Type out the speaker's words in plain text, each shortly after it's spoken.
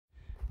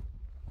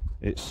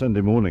It's Sunday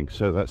morning,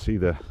 so that's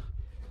either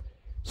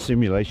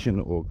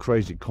simulation or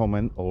crazy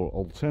comment, or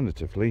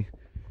alternatively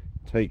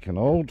take an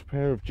old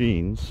pair of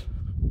jeans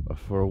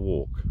for a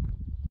walk.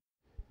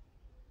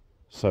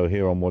 So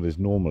here on what is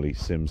normally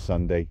Sim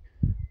Sunday,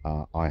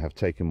 I have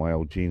taken my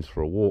old jeans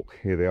for a walk.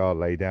 Here they are,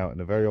 laid out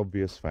in a very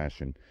obvious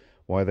fashion.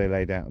 Why are they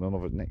laid out? None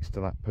of it next to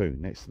that poo,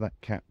 next to that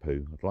cat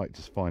poo. I'd like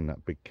to find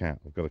that big cat.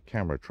 I've got a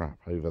camera trap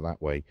over that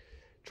way,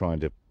 trying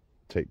to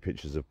take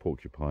pictures of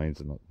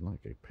porcupines, and I'd like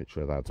a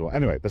picture of that as well.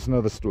 Anyway, that's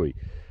another story.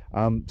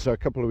 So a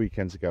couple of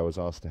weekends ago I was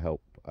asked to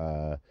help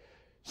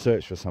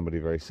search for somebody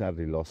very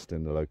sadly lost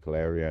in the local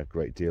area. A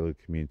great deal of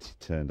the community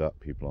turned up,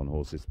 people on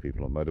horses,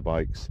 people on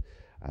motorbikes,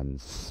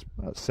 and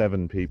about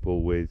 7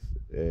 people with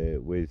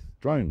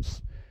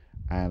drones.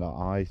 And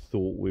I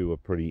thought we were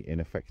pretty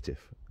ineffective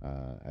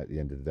at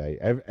the end of the day.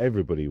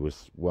 Everybody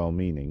was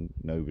well-meaning,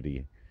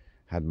 nobody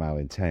had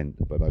malintent,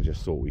 but I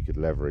just thought we could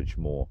leverage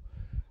more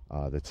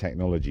the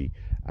technology.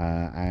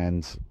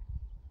 And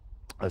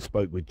I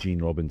spoke with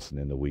Gene Robinson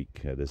in the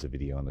week. There's a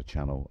video on the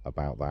channel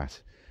about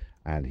that,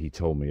 and he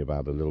told me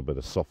about a little bit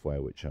of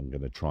software which I'm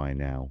going to try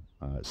now.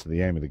 So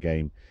the aim of the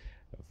game,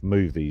 I've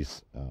moved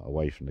these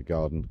away from the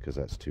garden because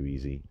that's too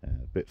easy,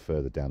 a bit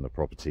further down the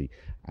property,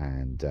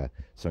 and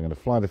so I'm going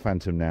to fly the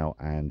Phantom now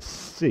and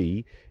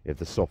see if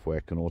the software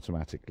can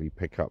automatically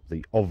pick up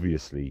the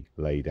obviously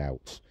laid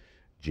out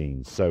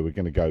genes. So we're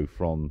going to go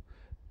from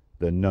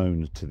the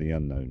known to the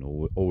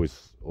unknown.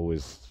 Always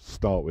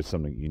start with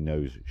something you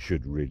know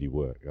should really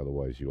work,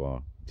 otherwise you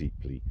are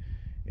deeply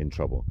in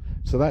trouble.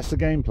 So that's the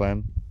game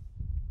plan.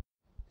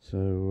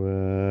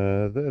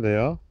 So there they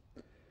are.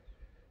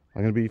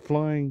 I'm going to be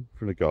flying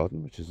from the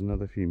garden, which is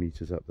another few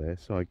meters up there.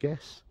 So I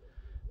guess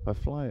if I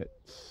fly at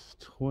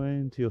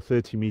 20 or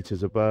 30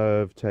 meters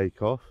above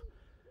takeoff,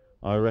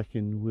 I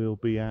reckon we'll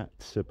be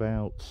at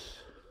about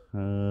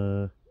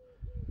I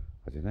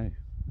don't know,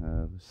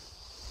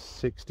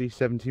 60,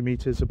 70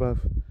 meters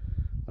above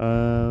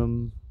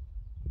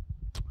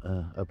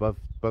above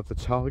the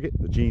target,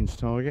 the Gene's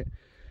target.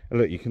 And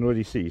look, you can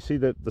already see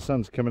that the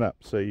sun's coming up,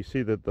 so you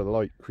see the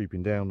light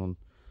creeping down on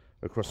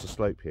across the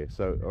slope here.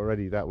 So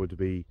already that would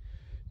be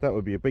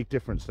a big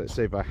difference. Let's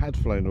say if I had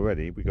flown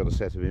already, we got a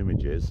set of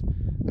images,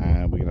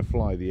 and we're going to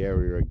fly the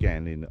area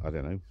again in, I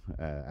don't know,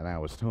 an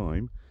hour's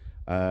time.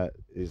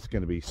 It's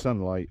going to be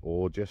sunlight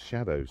or just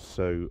shadows.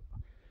 So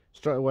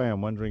straight away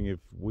I'm wondering if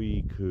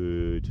we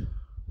could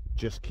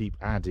just keep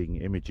adding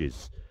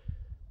images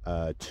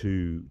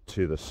to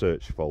the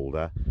search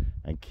folder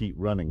and keep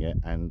running it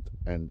and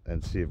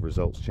see if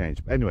results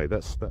change. But anyway,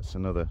 that's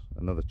another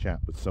chat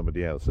with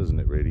somebody else, isn't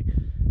it, really?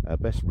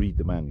 Best read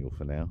the manual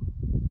for now.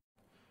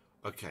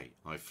 Okay,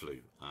 I flew,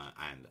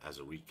 and as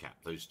a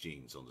recap, those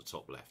genes on the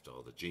top left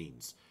are the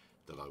genes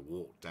that I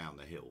walked down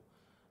the hill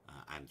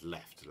and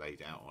left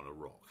laid out on a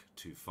rock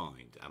to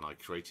find, and I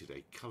created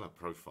a colour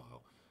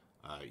profile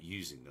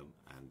using them,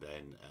 and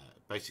then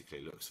basically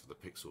it looks for the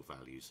pixel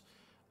values,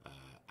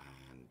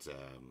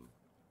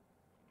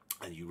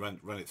 and you run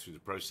it through the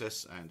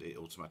process, and it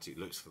automatically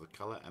looks for the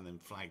colour and then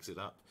flags it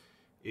up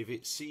if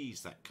it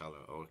sees that colour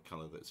or a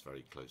colour that's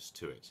very close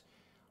to it.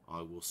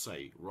 I will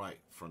say right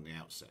from the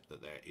outset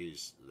that there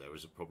is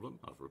a problem.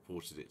 I've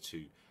reported it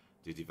to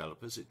the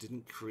developers. It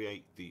didn't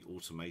create the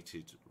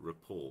automated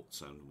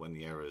reports, and when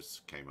the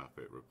errors came up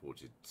it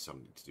reported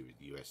something to do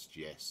with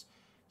USGS.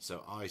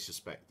 So I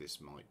suspect this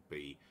might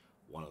be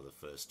one of the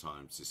first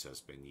times this has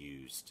been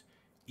used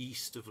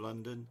east of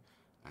London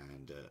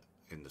and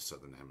in the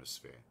southern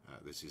hemisphere.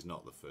 This is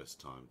not the first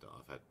time that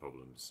I've had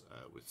problems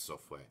with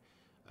software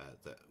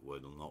that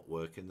will not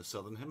work in the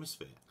southern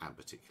hemisphere, and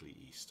particularly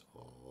east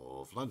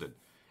of London.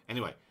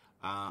 Anyway,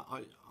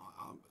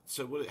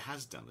 so what it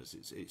has done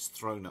is it's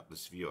thrown up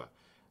this viewer,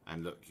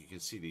 and look, you can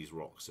see these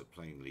rocks are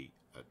plainly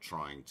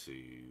trying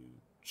to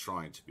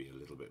be a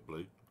little bit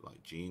blue,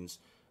 like jeans.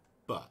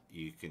 But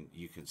you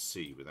can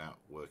see, without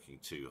working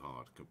too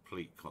hard,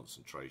 complete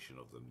concentration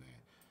of them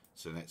there.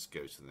 So let's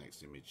go to the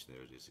next image.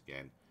 There it is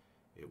again.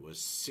 It was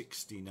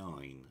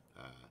 69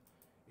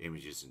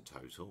 images in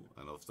total,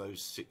 and of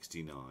those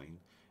 69,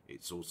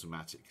 it's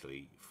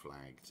automatically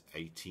flagged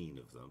 18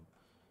 of them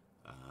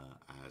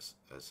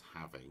as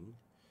having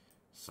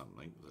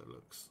something that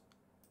looks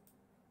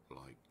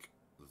like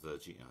the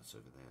gene. Oh, it's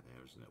over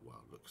there, isn't it? Well,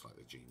 it looks like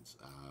the genes.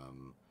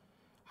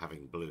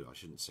 Having blue, I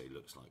shouldn't say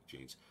looks like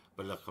genes,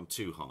 but look, I'm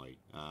too high.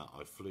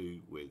 I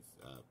flew with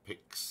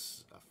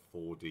Pix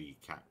 4D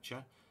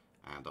capture,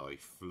 and I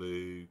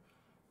flew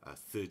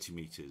 30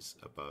 meters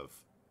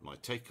above my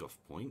takeoff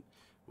point,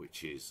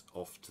 which is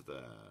off to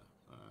the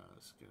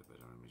let's get a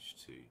better image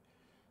too.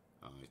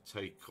 I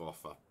take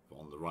off up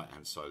on the right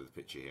hand side of the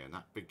picture here, and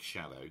that big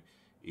shadow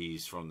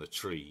is from the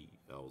tree,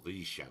 or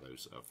these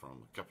shadows are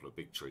from a couple of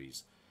big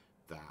trees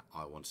that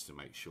I wanted to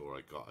make sure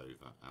I got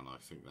over, and I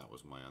think that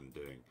was my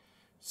undoing.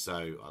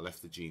 So I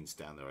left the genes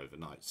down there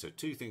overnight. So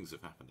 2 things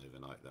have happened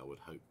overnight that I would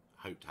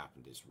hoped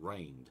happened. It's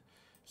rained,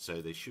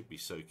 so they should be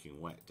soaking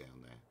wet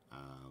down there,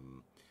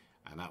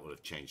 and that would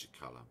have changed the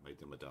colour, made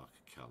them a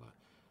darker colour.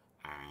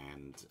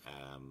 And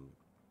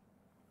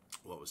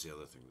what was the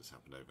other thing that's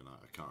happened overnight?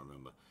 I can't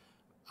remember.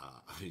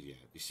 Yeah,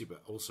 you see,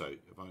 but also,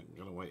 if I'm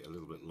going to wait a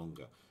little bit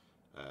longer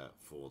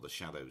for the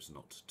shadows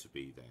not to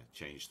be there,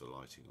 change the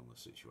lighting on the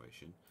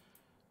situation.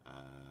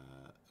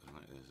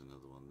 Right, there's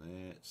another one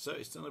there. So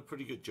it's done a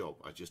pretty good job.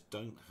 I just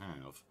don't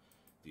have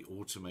the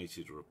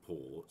automated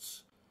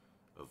reports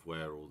of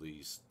where all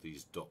these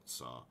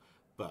dots are.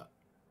 But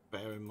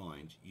bear in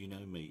mind, you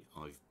know me,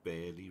 I've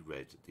barely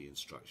read the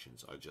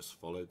instructions. I just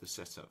followed the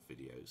setup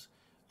videos,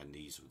 and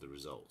these were the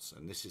results.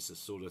 And this is the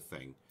sort of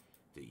thing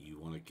that you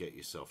want to get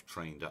yourself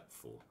trained up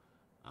for.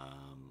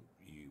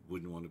 You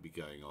wouldn't want to be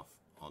going off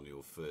on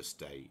your first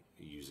day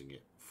using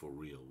it for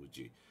real, would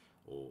you?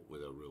 Or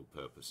with a real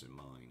purpose in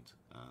mind.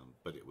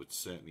 But it would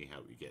certainly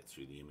help you get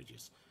through the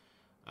images.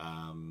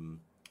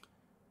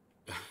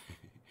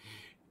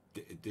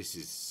 This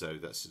is so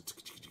that's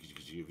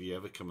if you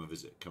ever come and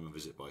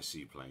visit by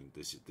seaplane,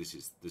 this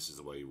is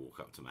the way you walk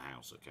up to my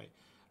house, okay?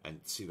 And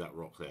see that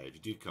rock there. If you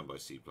do come by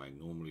seaplane,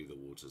 normally the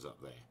water's up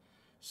there.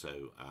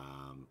 So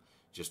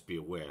just be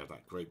aware of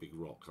that great big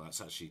rock.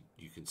 That's actually,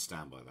 you can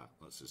stand by that.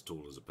 That's as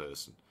tall as a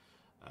person.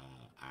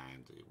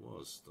 And it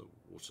was, the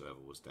water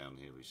level was down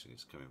here recently.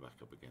 It's coming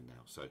back up again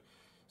now. So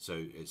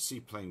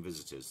seaplane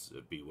visitors,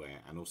 beware,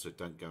 and also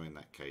don't go in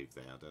that cave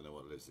there. I don't know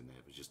what lives in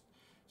there, but just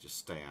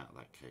stay out of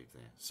that cave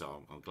there.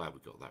 So I'm glad we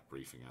got that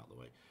briefing out of the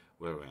way.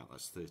 Where are we at?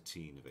 That's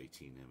 13 of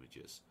 18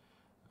 images.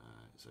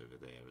 It's over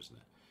there, isn't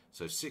it?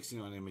 So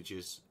 69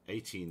 images,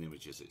 18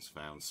 images, it's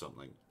found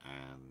something,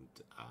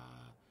 and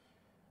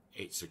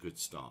it's a good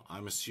start.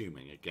 I'm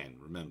assuming, again,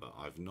 remember,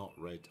 I've not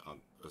read,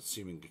 I'm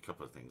assuming a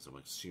couple of things. I'm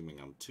assuming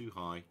I'm too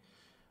high,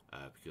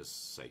 because,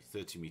 say,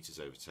 30 metres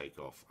over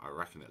takeoff, I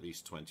reckon at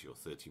least 20 or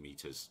 30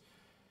 metres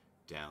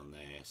down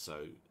there.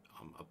 So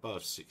I'm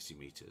above 60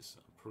 metres.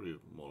 I'm probably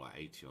more like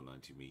 80 or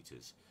 90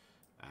 metres,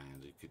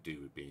 and it could do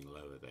with being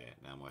lower there.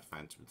 Now, my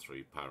Phantom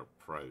 3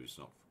 Pro is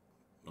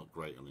not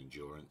great on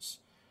endurance,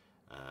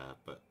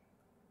 but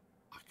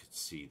I could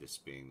see this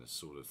being the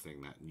sort of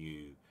thing, that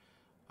new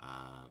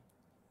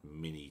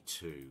Mini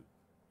 2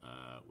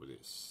 with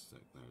its,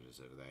 there it is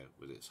over there,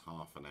 with its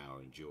half an hour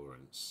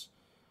endurance,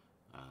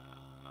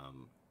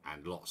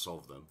 and lots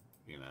of them,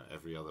 you know,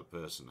 every other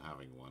person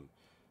having one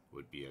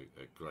would be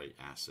a great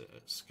asset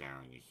at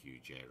scouring a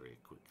huge area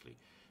quickly.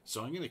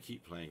 So I'm going to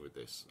keep playing with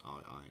this.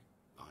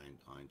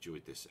 I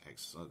enjoyed this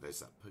exercise. There's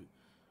that poo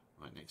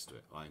right next to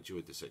it. I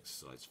enjoyed this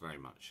exercise very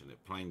much, and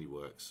it plainly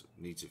works.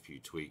 Needs a few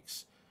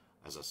tweaks.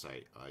 As I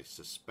say, I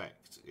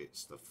suspect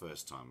it's the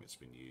first time it's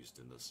been used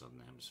in the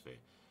Southern Hemisphere.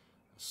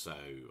 So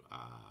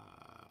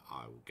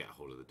I will get a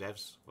hold of the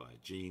devs via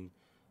Gene,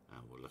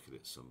 and we'll look at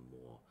it some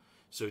more.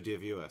 So, dear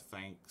viewer,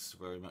 thanks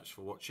very much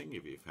for watching.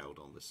 If you've held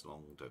on this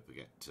long, don't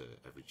forget to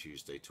every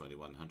Tuesday,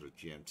 2100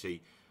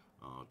 GMT,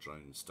 our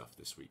drone stuff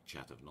this week,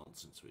 Chat of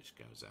Nonsense, which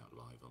goes out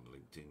live on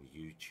LinkedIn,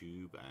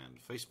 YouTube, and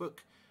Facebook.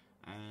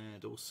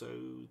 And also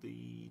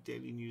the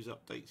daily news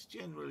updates,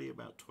 generally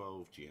about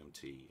 12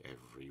 GMT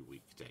every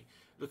weekday.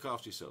 Look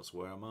after yourselves,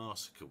 wear a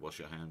mask, wash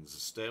your hands,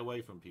 stay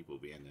away from people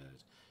being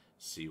nerd.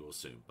 See you all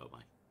soon.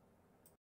 Bye-bye.